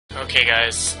Okay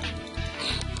guys,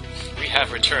 we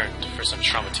have returned for some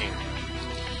Trauma Team.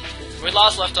 When we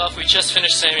last left off, we just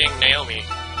finished saving Naomi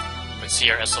with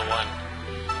CR-SL1,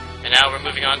 and now we're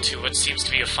moving on to what seems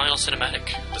to be a final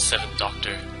cinematic, the Seventh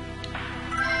Doctor.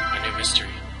 A new mystery.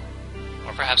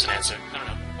 Or perhaps an answer, I don't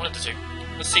know, one of the two.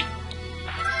 Let's see.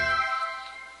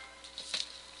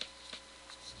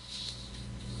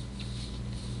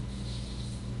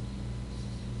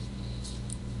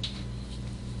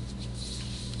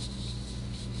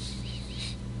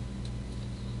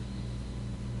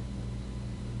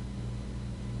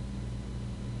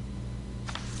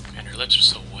 Her lips are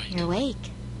so white. You're awake.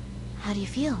 How do you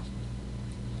feel?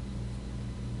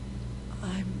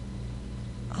 I'm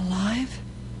alive?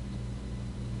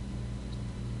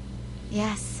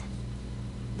 Yes.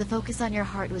 The focus on your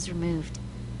heart was removed.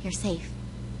 You're safe.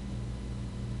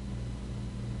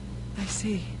 I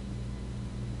see.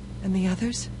 And the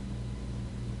others?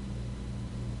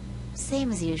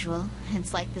 Same as usual.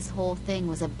 It's like this whole thing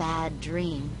was a bad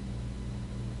dream.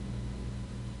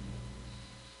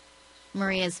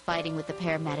 Maria's fighting with the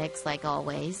paramedics, like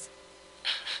always.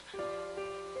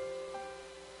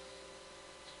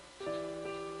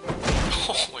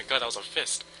 Oh my god, that was a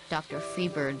fist. Dr.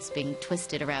 Freebird's being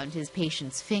twisted around his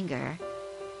patient's finger.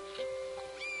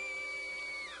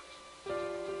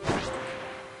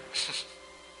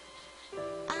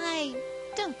 I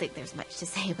don't think there's much to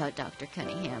say about Dr.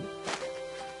 Cunningham.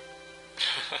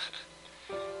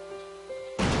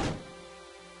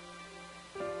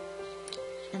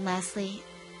 And lastly,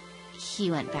 he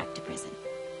went back to prison.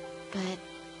 But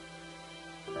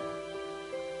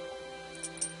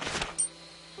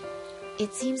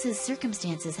it seems his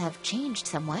circumstances have changed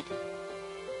somewhat.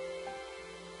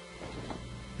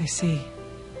 I see.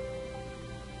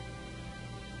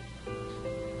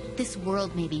 This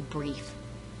world may be brief,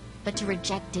 but to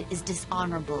reject it is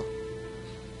dishonorable.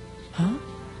 Huh?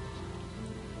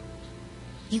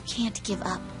 You can't give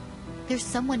up. There's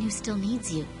someone who still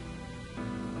needs you.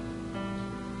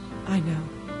 I know.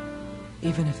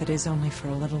 Even if it is only for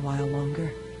a little while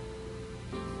longer.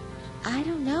 I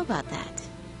don't know about that.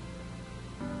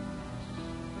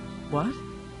 What?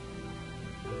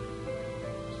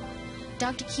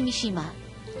 Dr. Kimishima,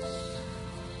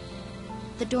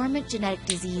 the dormant genetic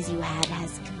disease you had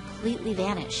has completely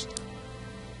vanished.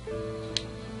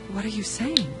 What are you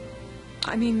saying?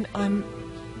 I mean,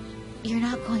 You're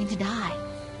not going to die.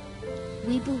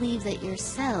 We believe that your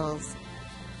cells,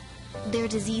 their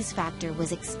disease factor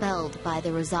was expelled by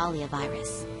the Rosalia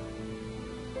virus.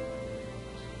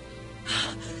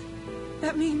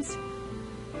 That means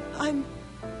I'm...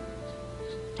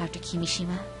 Dr.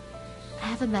 Kimishima, I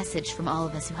have a message from all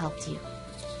of us who helped you.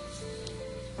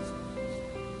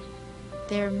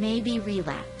 There may be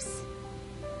relapse.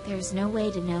 There's no way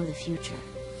to know the future.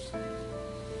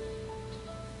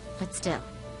 But still,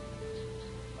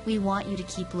 we want you to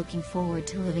keep looking forward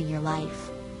to living your life.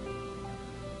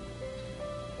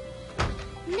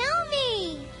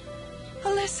 Naomi!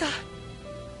 Alyssa!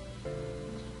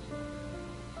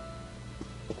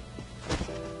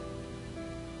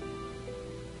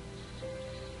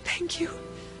 Thank you.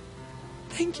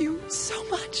 Thank you so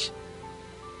much.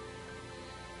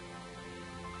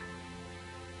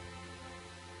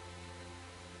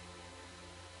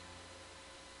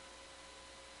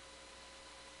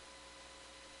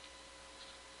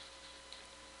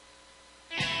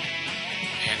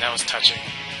 Man, that was touching.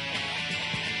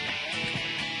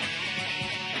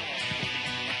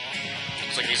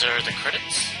 Looks like these are the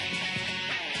credits.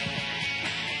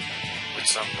 With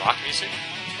some rock music.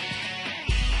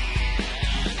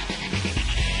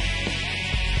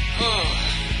 Oh,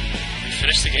 we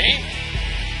finished the game.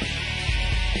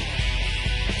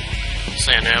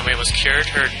 So Naomi was cured.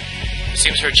 It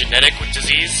seems her genetic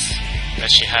disease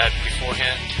that she had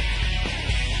beforehand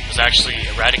was actually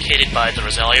eradicated by the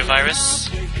Rosalia virus,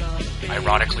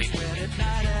 ironically.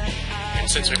 And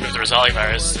since we removed the Rosalia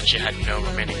virus, then she had no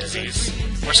remaining disease.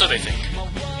 Or so they think.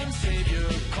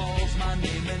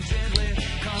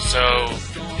 So,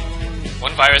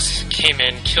 one virus came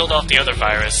in, killed off the other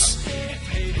virus,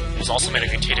 was also made a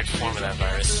mutated form of that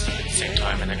virus at the same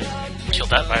time, and then killed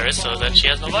that virus so that she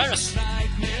has no virus.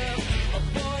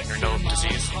 Or no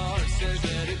disease.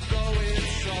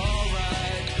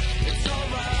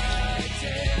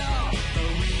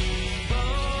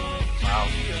 Wow.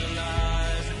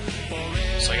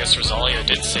 So I guess Rosalia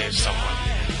did save someone.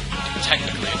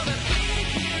 Technically.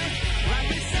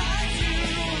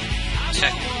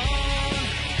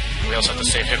 We also have to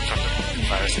save him from the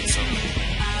virus itself.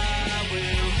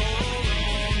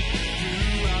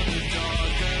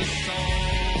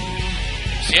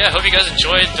 So yeah, I hope you guys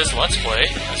enjoyed this Let's Play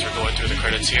as we're going through the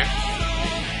credits here.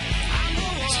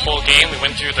 This whole game, we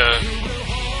went through the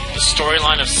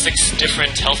storyline of 6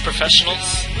 different health professionals,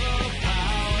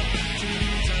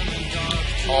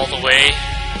 all the way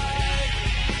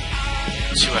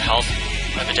to a health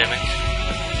epidemic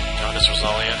known as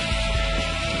Rosalia.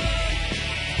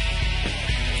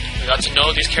 We got to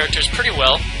know these characters pretty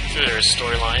well through their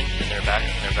storyline and their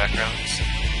backgrounds.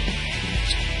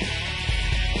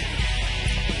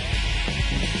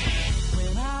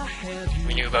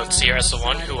 We knew about Sierra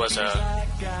SO1, who was a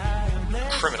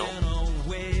criminal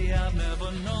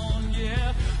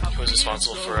who was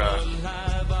responsible for a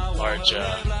large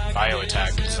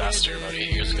bio-attack disaster about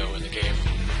 8 years ago in the game.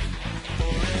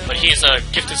 But he's a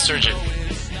gifted surgeon,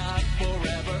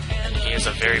 and he is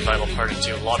a very vital part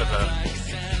into a lot of the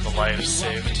lives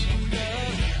saved.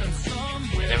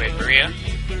 And then we had Maria,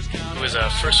 who is a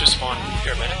first respawn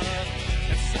paramedic.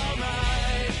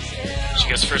 She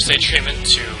gives first aid treatment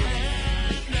to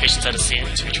patients at a scene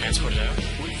to be transported out.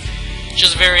 She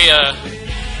has a very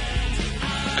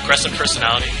aggressive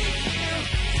personality.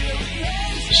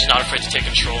 She's not afraid to take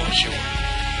control. She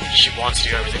wants to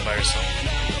do everything by herself.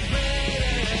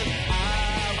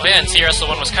 Oh yeah, and Sierra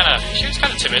SO1 was kind of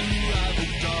timid,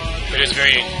 but he was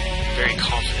very, very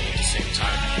confident at the same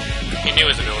time. He knew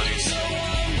his abilities.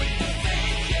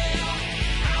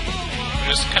 He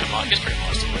was pretty modest.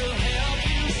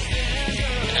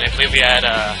 And I believe we had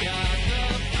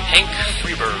Hank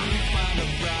Freeberg,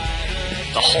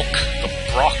 the Hulk, the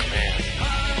Brock Man.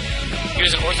 He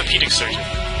was an orthopedic surgeon,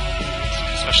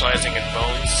 specializing in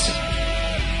bones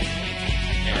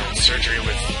and surgery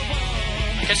with,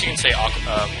 I guess you can say,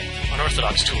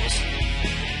 unorthodox tools.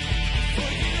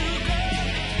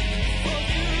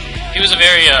 He was a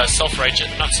very not self-righteous.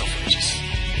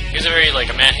 He was a very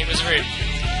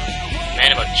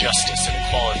man about justice and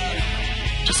equality, and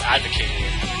just advocating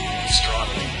it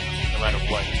strongly, no matter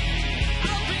what.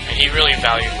 And he really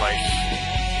valued life.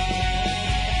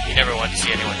 He never wanted to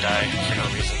see anyone die for no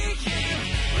reason.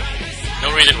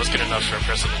 No reason was good enough for a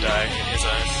person to die in his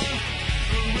eyes.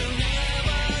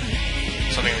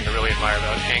 Something to really admire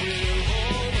about Hank.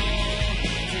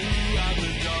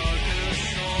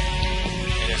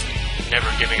 And his never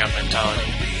giving up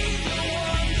mentality.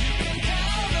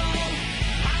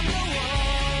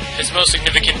 His most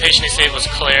significant patient he saved was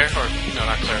Claire,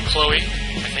 Chloe,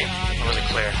 I think. Or was it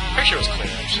Claire? I'm pretty sure it was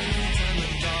Claire, actually.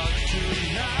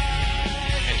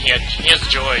 And he has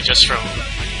joy just from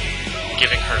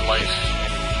giving her life,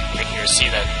 making her see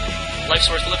that life's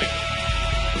worth living.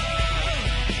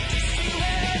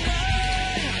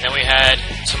 And then we had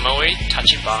Tomoe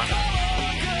Tachibana.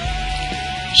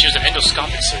 She was an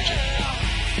endoscopic surgeon.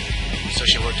 So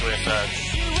she worked with an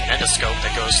endoscope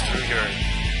that goes through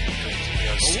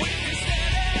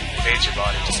invades your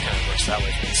body, just kind of works that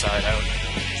way from inside out.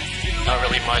 Not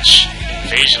really much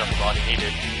invasion of the body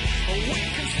needed.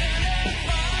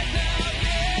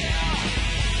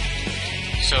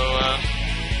 So,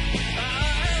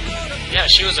 yeah,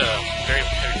 she was a very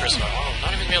heavy person about honor. I'm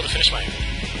not even able to finish my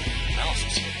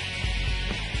analysis here.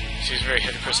 She was a very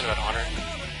heavy person about honor.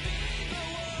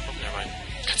 Oh, never mind.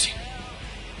 Cutscene.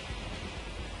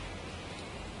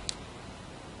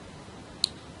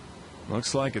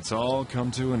 Looks like it's all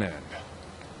come to an end.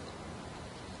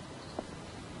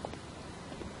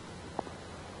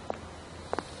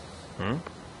 Huh?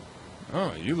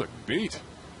 Oh, you look beat.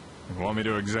 Want me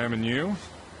to examine you?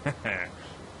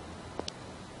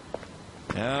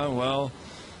 Yeah, well,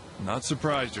 not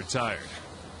surprised you're tired.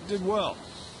 You did well.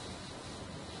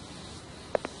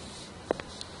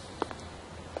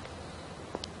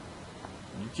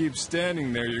 You keep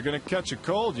standing there, you're gonna catch a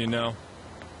cold, you know.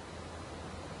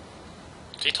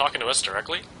 Is he talking to us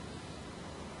directly?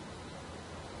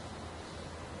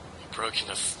 He broke in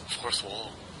the fourth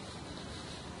wall.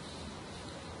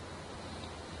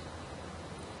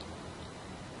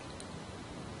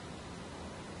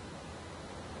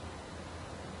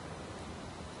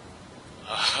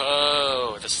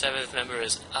 Oh, the 7th member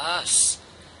is us.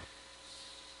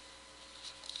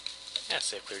 Yeah,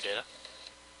 save clear data.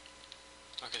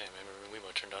 Okay, damn, my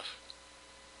Wiimote turned off.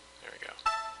 There we go.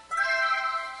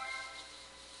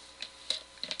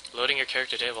 Loading your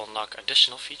character data will unlock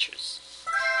additional features.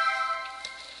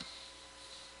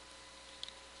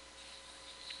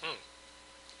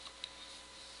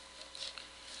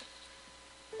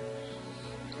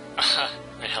 Aha,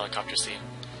 a helicopter scene.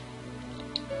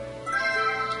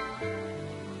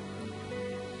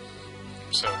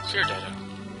 So, clear data.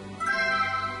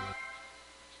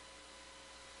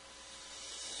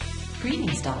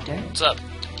 Greetings, Doctor. What's up?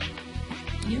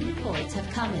 New reports have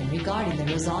come in regarding the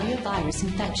Rosalia virus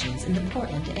infections in the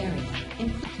Portland area.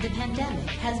 The pandemic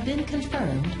has been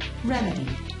confirmed,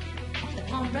 remedied.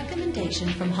 Upon recommendation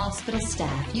from hospital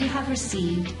staff, you have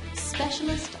received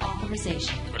Specialist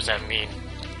Authorization. What does that mean?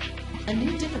 A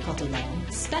new difficulty level,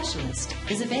 Specialist,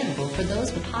 is available for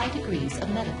those with high degrees of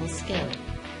medical skill.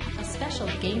 A special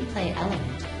gameplay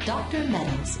element, Dr.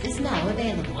 Metals, is now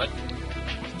available. What?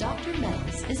 Dr.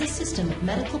 Metals is a system of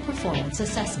medical performance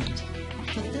assessment.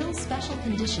 Fulfill special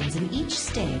conditions in each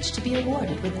stage to be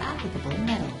awarded with applicable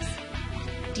medals.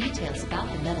 Details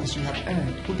about the medals you have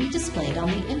earned will be displayed on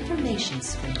the information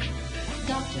screen.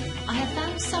 Doctor, I have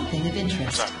found something of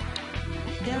interest. What's up?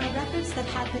 There are records that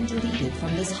have been deleted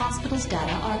from this hospital's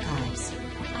data archives.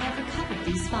 I have recovered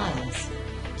these files.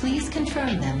 Please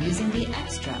confirm them using the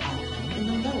extra icon in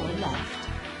the lower left.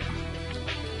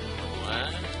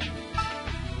 What?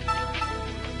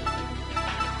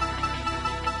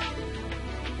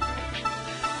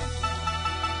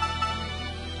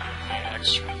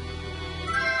 Extra.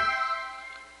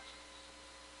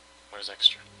 What is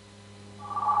extra?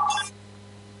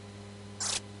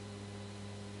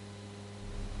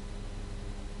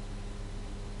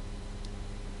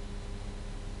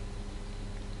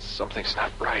 Something's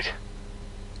not right.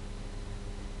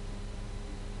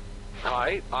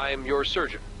 Hi, I'm your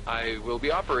surgeon. I will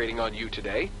be operating on you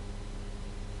today.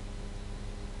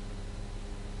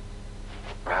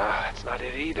 That's not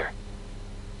it either.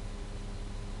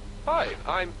 Hi,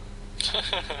 I'm...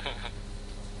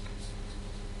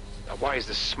 Now, why is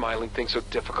this smiling thing so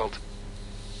difficult?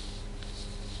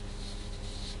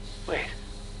 Wait.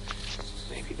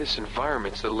 Maybe this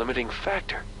environment's the limiting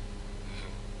factor.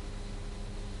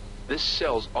 This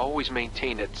cell's always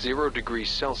maintained at 0 degrees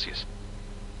Celsius.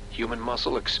 Human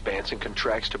muscle expands and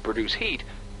contracts to produce heat.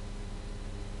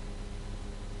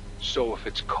 So if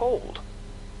it's cold,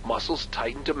 muscles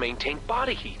tighten to maintain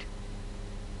body heat.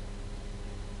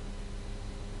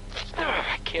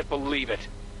 I can't believe it.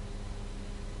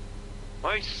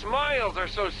 My smiles are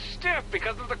so stiff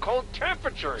because of the cold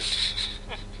temperatures.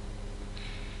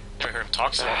 Never heard him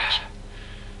talk so much.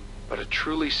 But a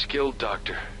truly skilled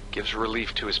doctor gives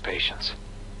relief to his patients.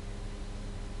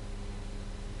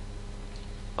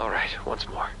 All right, once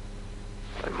more.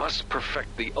 I must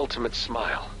perfect the ultimate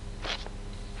smile.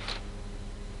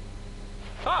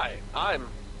 Hi, I'm...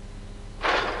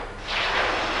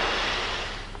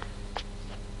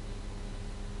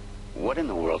 What in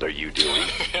the world are you doing?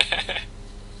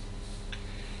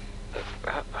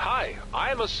 Hi,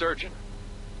 I'm a surgeon.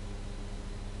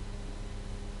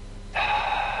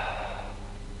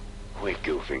 Quit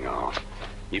goofing off.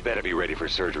 You better be ready for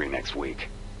surgery next week.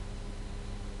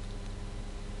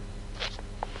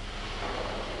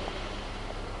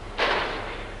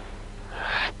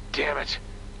 Damn it.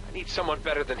 I need someone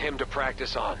better than him to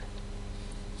practice on.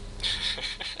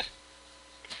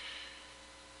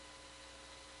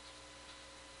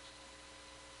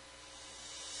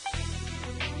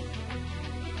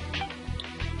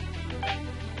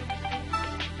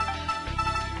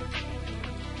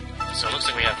 So it looks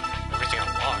like we have everything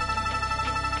unlocked.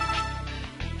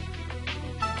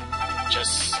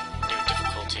 Just new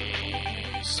difficulty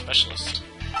specialist.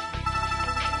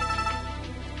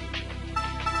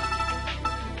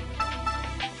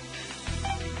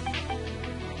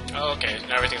 Oh, okay.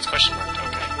 Now everything's question marked.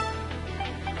 Okay.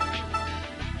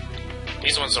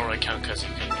 These ones don't really count because you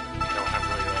don't have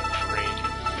really a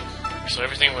raid. So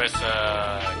everything with,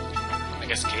 I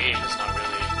guess, Gabe is not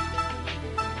really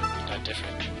that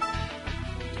different.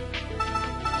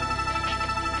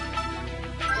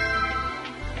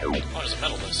 Oh, there's a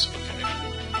medal list. Okay.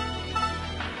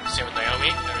 Same with Naomi.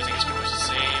 Everything's pretty much the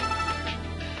same.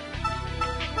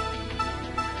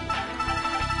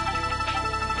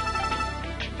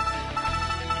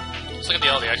 Let's look at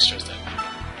all the extras then.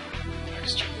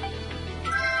 Extra.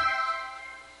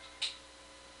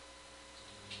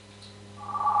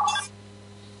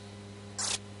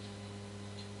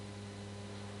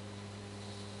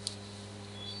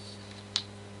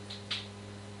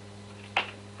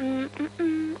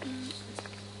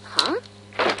 Huh?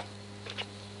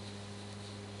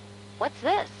 What's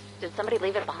this? Did somebody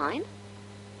leave it behind?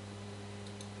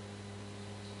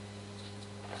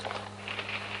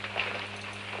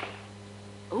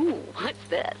 Ooh, what's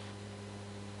this?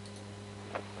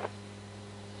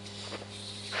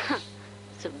 Huh.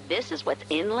 So this is what's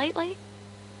in lately?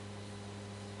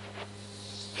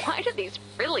 Why do these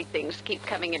frilly things keep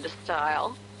coming into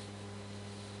style?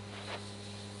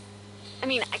 I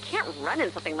mean, I can't run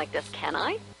in something like this, can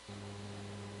I?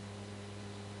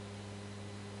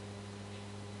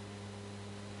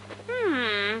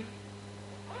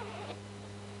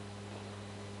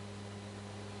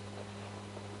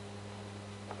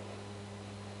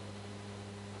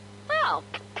 Well,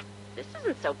 this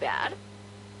isn't so bad.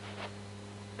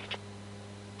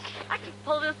 I can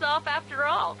pull this off after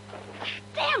all.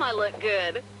 Damn, I look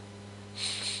good.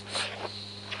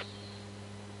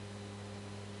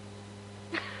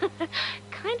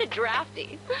 Kinda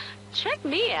drafty. Check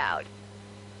me out.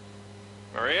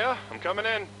 Maria, I'm coming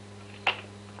in.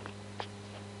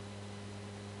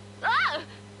 Ah!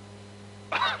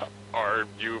 Are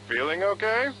you feeling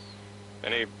okay?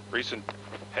 Any recent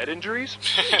head injuries?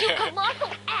 You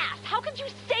colossal ass! How could you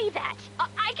say that?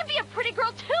 I can be a pretty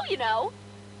girl too, you know.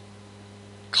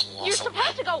 Colossal. You're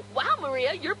supposed to go, wow,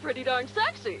 Maria, you're pretty darn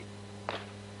sexy.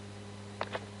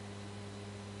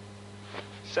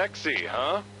 Sexy,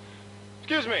 huh?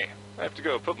 Excuse me. I have to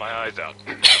go put my eyes out.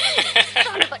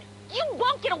 Son of a... You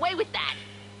won't get away with that.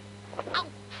 I'll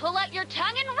pull out your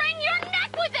tongue and wring your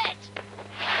neck with it!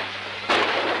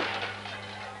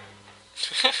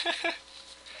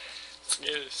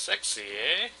 Yeah, sexy,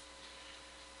 eh?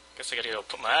 Guess I gotta go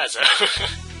put my eyes out.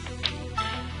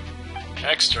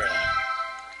 Extra.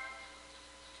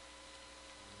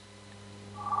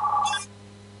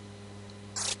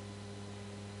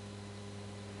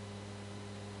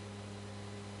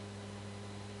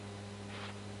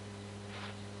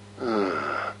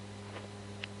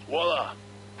 Voila!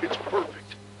 It's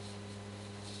perfect.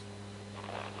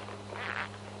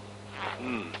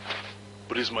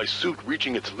 But is my suit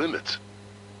reaching its limits?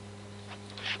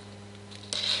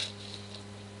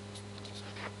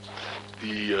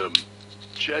 The,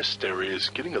 chest area is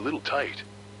getting a little tight.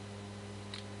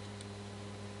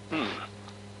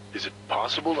 Is it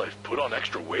possible I've put on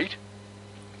extra weight?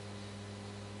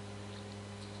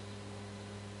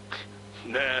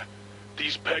 Nah,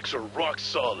 these pecs are rock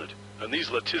solid, and these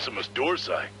latissimus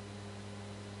dorsi.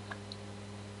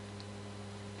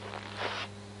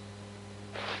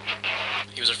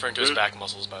 He was referring to his back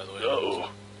muscles, by the way.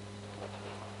 Uh-oh.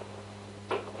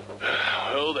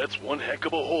 Well, that's one heck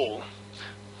of a hole.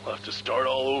 I'll have to start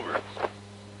all over.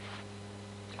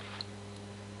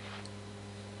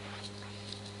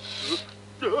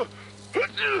 What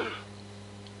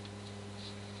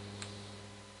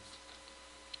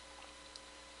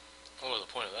was the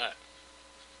point of that?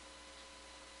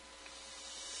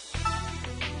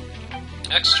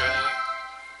 Extra.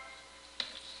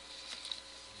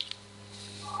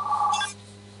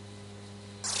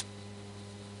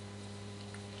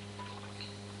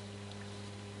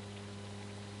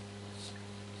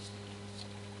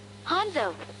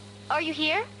 Hanzo, are you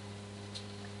here?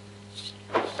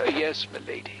 Yes,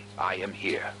 milady. I am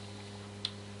here.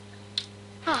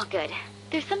 Oh, good.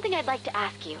 There's something I'd like to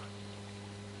ask you.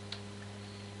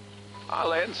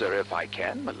 I'll answer if I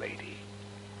can, milady.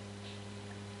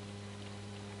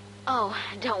 Oh,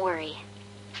 don't worry.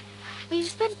 We've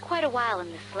spent quite a while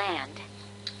in this land.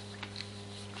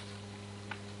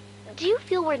 Do you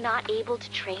feel we're not able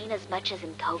to train as much as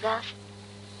in Koga?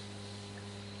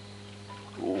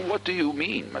 What do you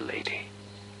mean, milady?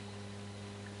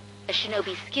 A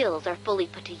shinobi's skills are fully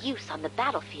put to use on the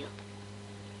battlefield.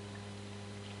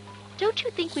 Don't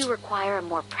you think we require a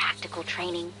more practical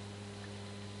training?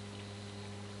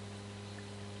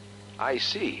 I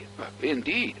see.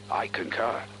 Indeed, I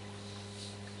concur.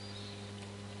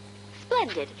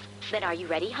 Splendid. Then are you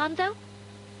ready, Hanzo?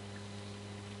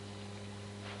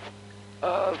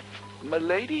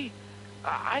 Milady?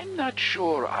 I'm not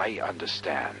sure I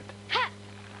understand. Ha!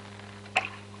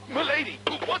 Milady,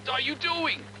 what are you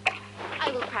doing?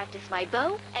 I will practice my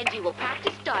bow, and you will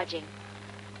practice dodging.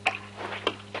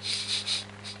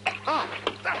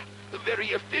 Very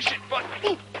efficient, but...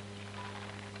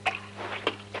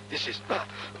 This is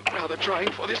rather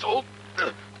trying for this old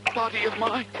body of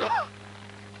mine.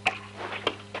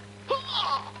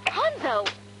 Hanzo,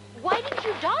 why didn't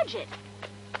you dodge it?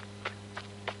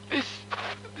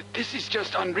 This is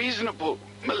just unreasonable,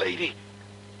 milady.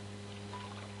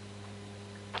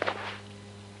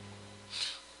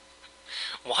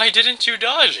 Why didn't you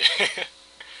dodge it?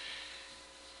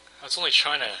 I was only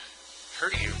trying to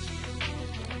hurt you.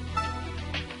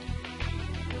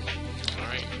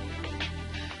 Alright.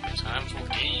 Time for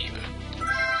Gabe.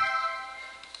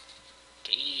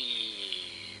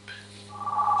 Gabe.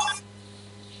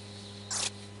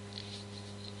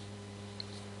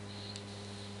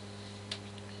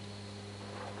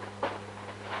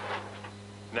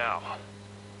 Now,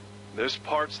 this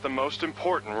part's the most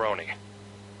important, Roni.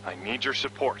 I need your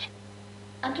support.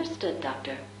 Understood,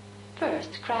 Doctor.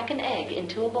 First, crack an egg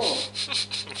into a bowl.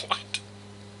 What?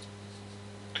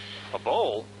 A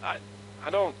bowl? I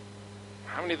don't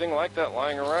have anything like that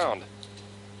lying around.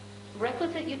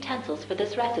 Requisite utensils for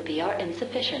this recipe are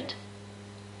insufficient.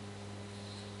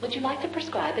 Would you like to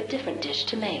prescribe a different dish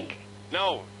to make?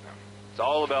 No. It's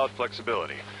all about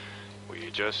flexibility. We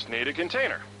just need a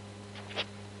container.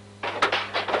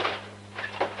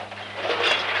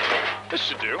 This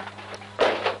should do.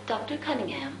 Dr.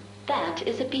 Cunningham, that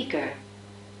is a beaker.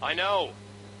 I know.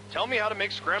 Tell me how to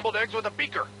make scrambled eggs with a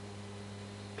beaker.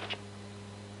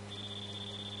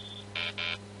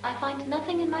 I find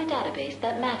nothing in my database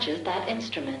that matches that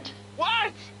instrument.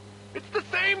 What? It's the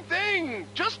same thing.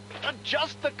 Just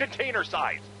adjust the container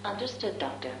size. Understood,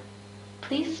 Doctor.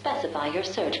 Please specify your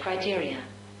search criteria.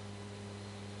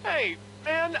 Hey,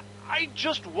 man, I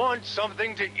just want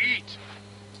something to eat.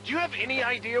 Do you have any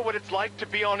idea what it's like to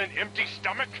be on an empty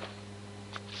stomach?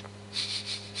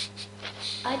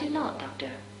 I do not,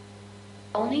 Doctor.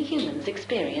 Only humans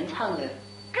experience hunger.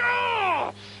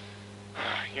 Gah!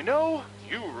 You know,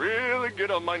 you really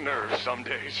get on my nerves some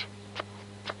days.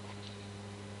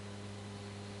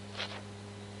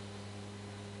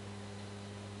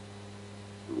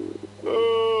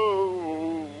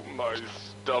 Oh, my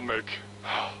stomach.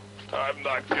 I'm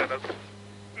not gonna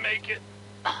make it.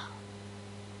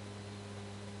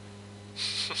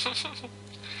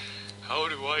 How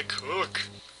do I cook?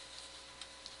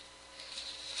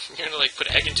 You're gonna like put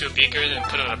egg into a beaker, then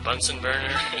put it on a Bunsen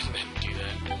burner, and then do that.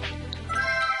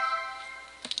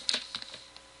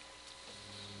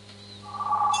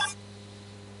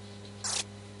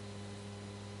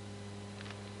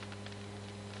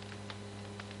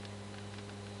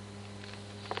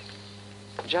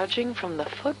 Judging from the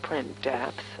footprint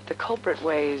depth, the culprit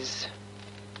weighs...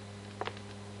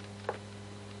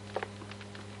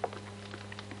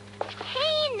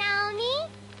 Hey, Naomi.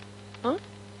 Huh?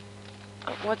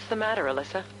 What's the matter,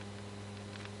 Alyssa?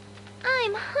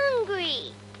 I'm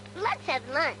hungry. Let's have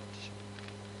lunch.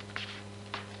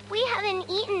 We haven't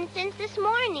eaten since this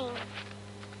morning.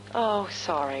 Oh,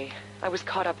 sorry. I was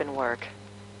caught up in work.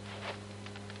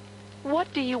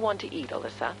 What do you want to eat,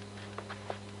 Alyssa?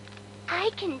 I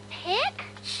can pick?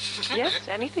 Yes,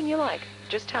 anything you like.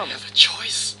 Just tell me. I have a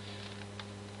choice.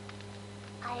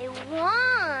 I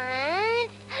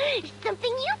want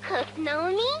something you cooked,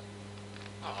 Naomi.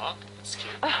 Aw, that's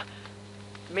cute.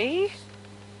 Me?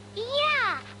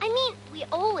 Yeah, I mean, we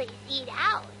always eat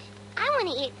out. I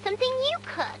want to eat something you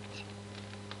cooked.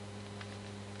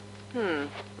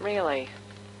 Really?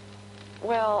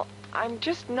 Well, I'm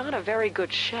just not a very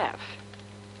good chef.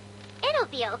 It'll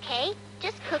be okay.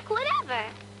 Just cook whatever.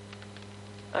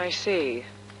 I see.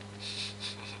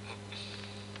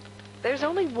 There's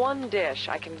only one dish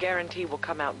I can guarantee will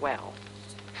come out well.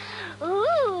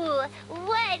 Ooh,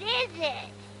 what is it?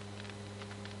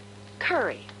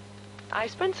 Curry. I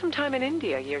spent some time in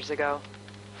India years ago.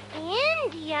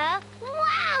 India?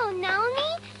 Wow,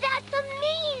 Naomi, that's I'm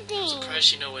amazing.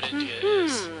 surprised you know what India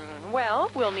is. Well,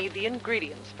 we'll need the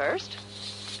ingredients first.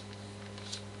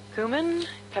 Cumin,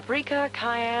 paprika,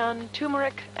 cayenne,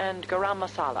 turmeric, and garam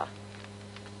masala.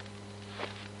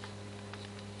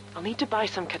 I'll need to buy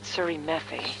some katsuri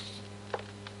methi.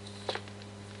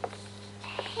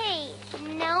 Hey,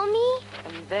 Naomi?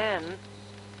 And then...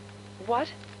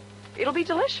 What? It'll be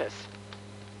delicious.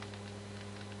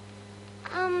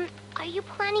 Are you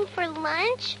planning for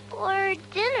lunch or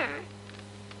dinner?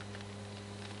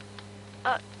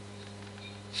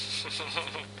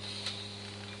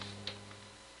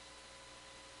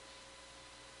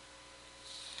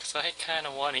 Because I kind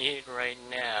of want to eat right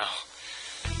now.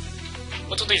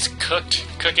 What's with these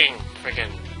cooking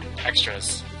friggin'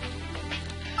 extras?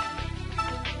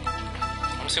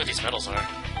 I want to see what these medals are.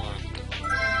 Hold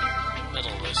on.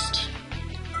 Medal list.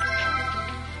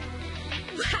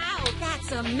 Wow,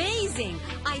 that's amazing!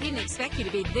 I didn't expect you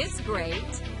to be this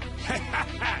great.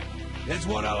 That's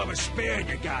one hell of a Spaniard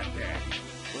you got there.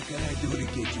 What can I do to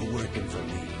get you working for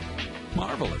me?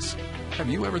 Marvelous. Have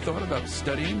you ever thought about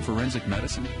studying forensic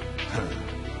medicine?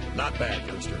 Not bad,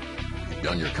 youngster. You've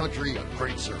done your country a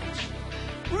great service.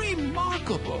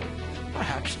 Remarkable.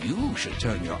 Perhaps you should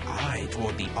turn your eye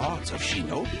toward the arts of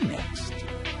shinobi next.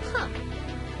 Huh.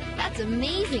 That's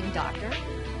amazing, Doctor.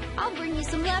 I'll bring you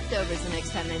some leftovers the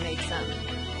next time they make some.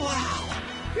 Wow,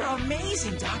 you're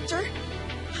amazing, Doctor.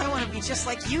 I want to be just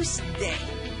like you someday.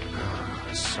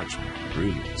 Such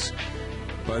brilliance.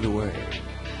 By the way,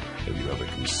 have you ever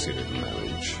considered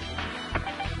marriage?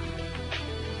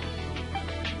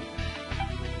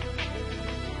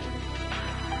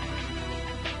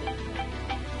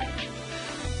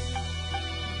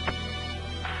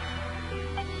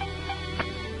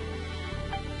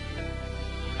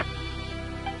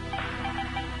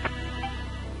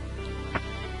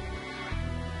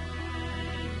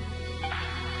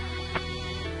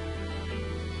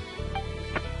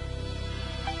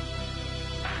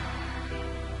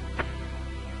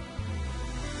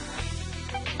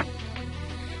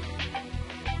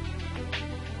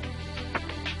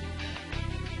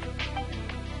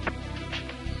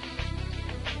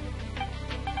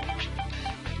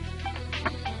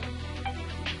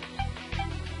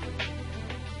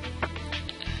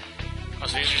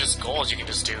 goals you can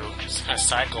just do. It's kind of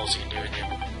side goals you can do in your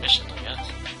mission, I guess.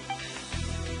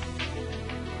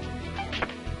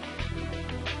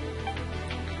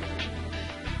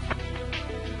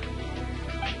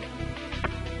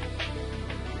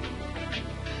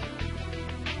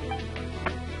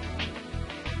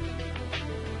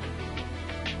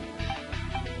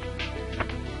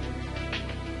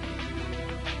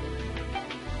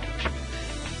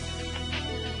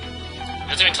 It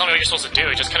doesn't even tell me what you're supposed to do,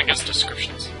 it just kind of gives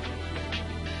descriptions.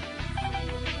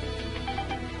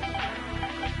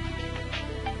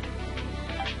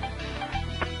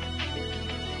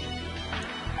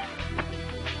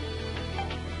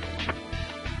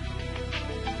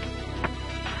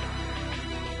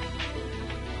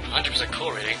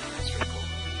 Cool rating. That's pretty cool.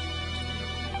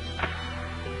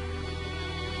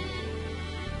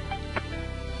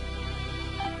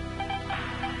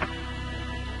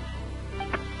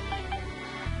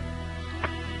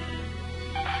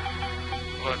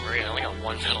 What about Maria? I only got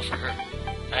 1 medal for her.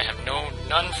 I have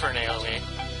none for Naomi.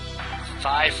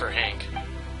 5 for Hank.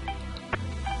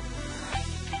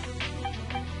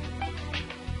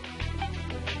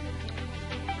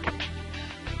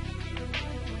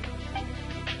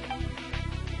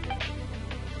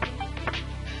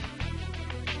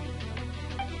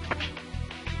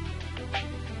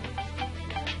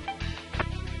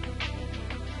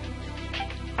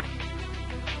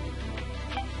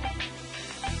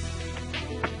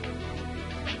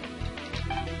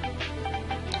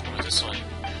 This one.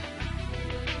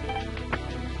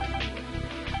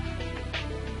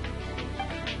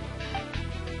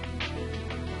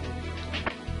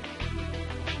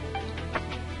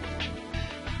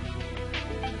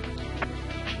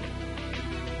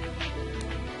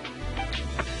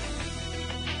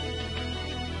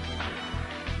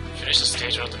 Finish the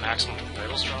stage without the maximum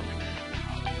vitals dropping.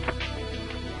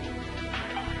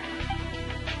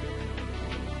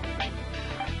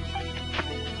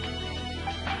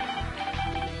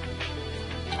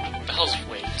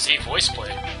 Wait, see voice play.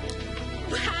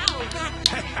 Wow,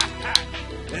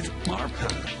 That's Marco.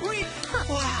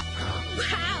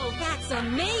 Wow, that's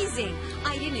amazing.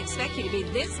 I didn't expect you to be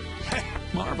this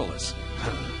Marvelous.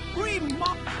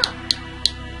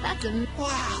 That's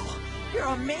wow, you're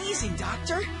amazing,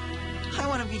 Doctor. I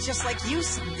want to be just like you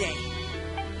someday.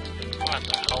 What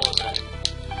the hell is that?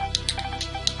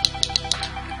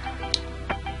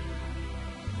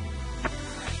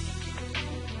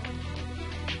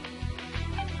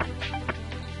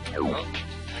 Well,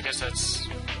 I guess that's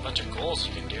a bunch of goals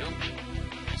you can do,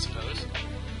 I suppose.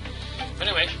 But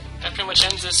anyway, that pretty much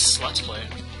ends this Let's Play.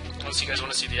 Unless you guys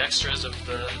want to see the extras of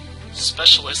the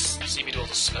specialists, see me do all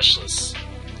the specialists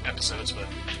episodes, but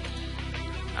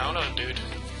I don't know, dude.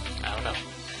 I don't know.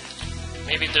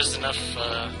 Maybe there's enough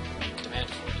demand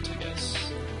for it, I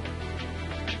guess.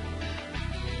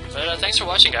 But thanks for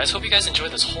watching, guys. Hope you guys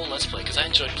enjoyed this whole Let's Play, because I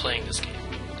enjoyed playing this game.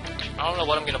 I don't know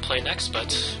what I'm going to play next,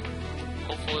 but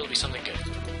hopefully it'll be something good.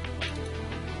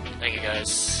 Thank you,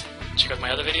 guys. Check out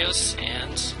my other videos,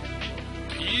 and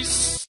peace!